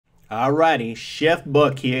Alrighty, Chef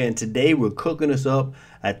Buck here, and today we're cooking us up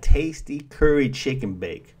a tasty curry chicken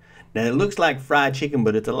bake. Now it looks like fried chicken,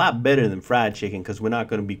 but it's a lot better than fried chicken because we're not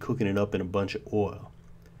going to be cooking it up in a bunch of oil.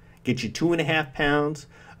 Get your 2.5 pounds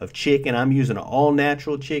of chicken. I'm using an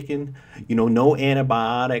all-natural chicken, no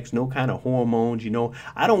antibiotics, no kind of hormones.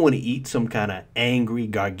 I don't want to eat some kind of angry,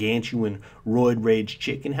 gargantuan, roid rage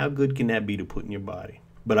chicken. How good can that be to put in your body?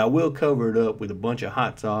 But I will cover it up with a bunch of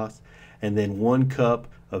hot sauce and then 1 cup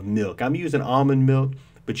of milk. I'm using almond milk,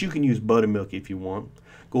 but you can use buttermilk if you want.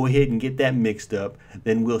 Go ahead and get that mixed up.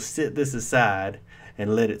 Then we'll set this aside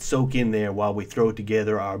and let it soak in there while we throw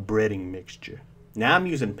together our breading mixture. Now I'm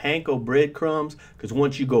using panko breadcrumbs because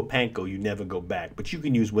once you go panko, you never go back. But you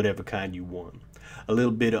can use whatever kind you want. A little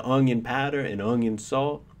bit of onion powder and onion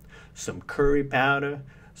salt, some curry powder,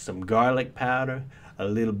 some garlic powder, a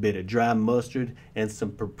little bit of dry mustard, and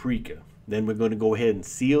some paprika. Then we're going to go ahead and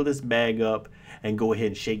seal this bag up and go ahead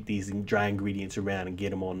and shake these dry ingredients around and get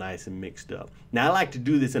them all nice and mixed up. Now I like to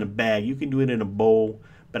do this in a bag. You can do it in a bowl,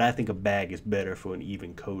 but I think a bag is better for an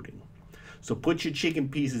even coating. So put your chicken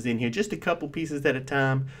pieces in here, just a couple pieces at a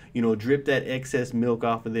time. Drip that excess milk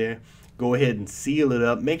off of there. Go ahead and seal it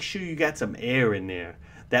up. Make sure you got some air in there.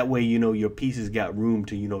 That way, your pieces got room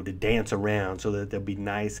to, to dance around so that they'll be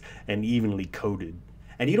nice and evenly coated.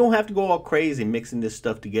 And you don't have to go all crazy mixing this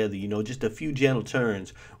stuff together. Just a few gentle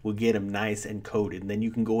turns will get them nice and coated. And then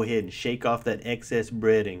you can go ahead and shake off that excess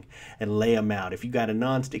breading and lay them out. If you got a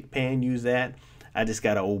non-stick pan, use that. I just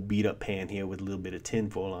got an old beat up pan here with a little bit of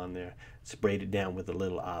tinfoil on there. Sprayed it down with a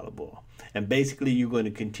little olive oil. And basically you're going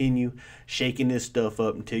to continue shaking this stuff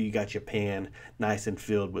up until you got your pan nice and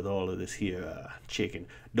filled with all of this here chicken.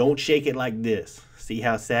 Don't shake it like this. See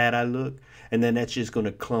how sad I look? And then that's just going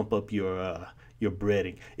to clump up your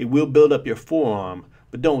breading. It will build up your forearm,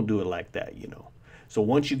 but don't do it like that, So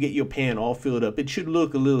once you get your pan all filled up, it should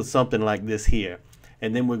look a little something like this here.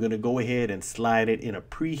 And then we're going to go ahead and slide it in a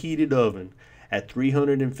preheated oven at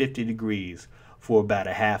 350 degrees for about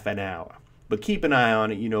a half an hour. But keep an eye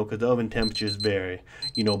on it, because the oven temperatures vary,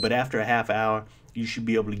 but after a half hour, you should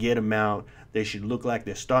be able to get them out. They should look like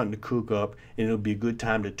they're starting to cook up, and it'll be a good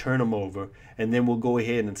time to turn them over. And then we'll go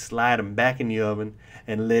ahead and slide them back in the oven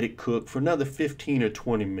and let it cook for another 15 or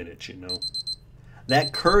 20 minutes,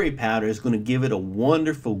 That curry powder is going to give it a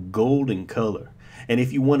wonderful golden color. And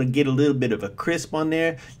if you want to get a little bit of a crisp on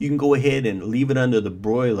there, you can go ahead and leave it under the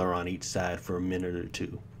broiler on each side for a minute or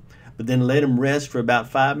two. But then let them rest for about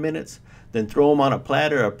 5 minutes. Then throw them on a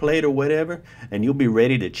platter or plate or whatever, and you'll be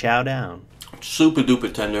ready to chow down. Super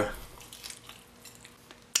duper tender.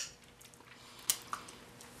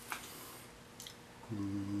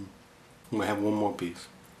 I'm gonna have one more piece.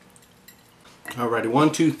 Alrighty,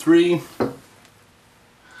 1, 2, 3. I'm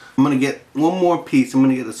gonna get one more piece. I'm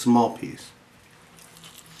gonna get a small piece.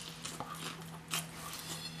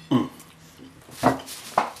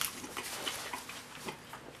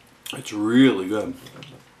 It's really good.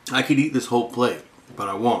 I could eat this whole plate, but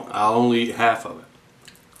I won't. I'll only eat half of it.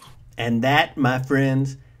 And that, my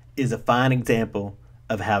friends, is a fine example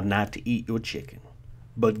of how not to eat your chicken.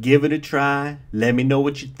 But give it a try, let me know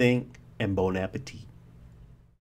what you think, and bon appetit.